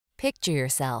Picture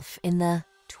yourself in the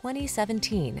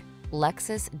 2017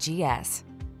 Lexus GS.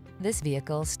 This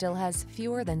vehicle still has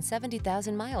fewer than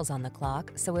 70,000 miles on the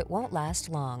clock, so it won't last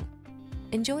long.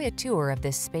 Enjoy a tour of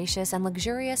this spacious and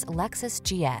luxurious Lexus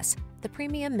GS, the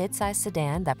premium midsize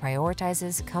sedan that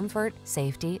prioritizes comfort,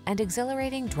 safety, and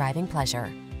exhilarating driving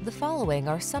pleasure. The following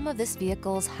are some of this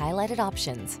vehicle's highlighted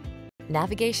options: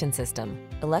 navigation system,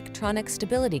 electronic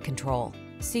stability control,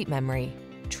 seat memory,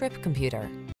 trip computer,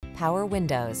 power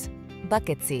windows,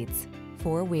 bucket seats,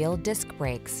 four-wheel disc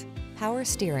brakes, power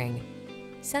steering.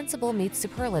 Sensible meets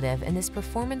superlative in this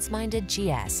performance-minded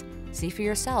GS. See for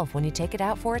yourself when you take it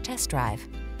out for a test drive.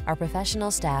 Our professional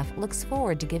staff looks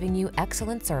forward to giving you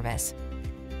excellent service.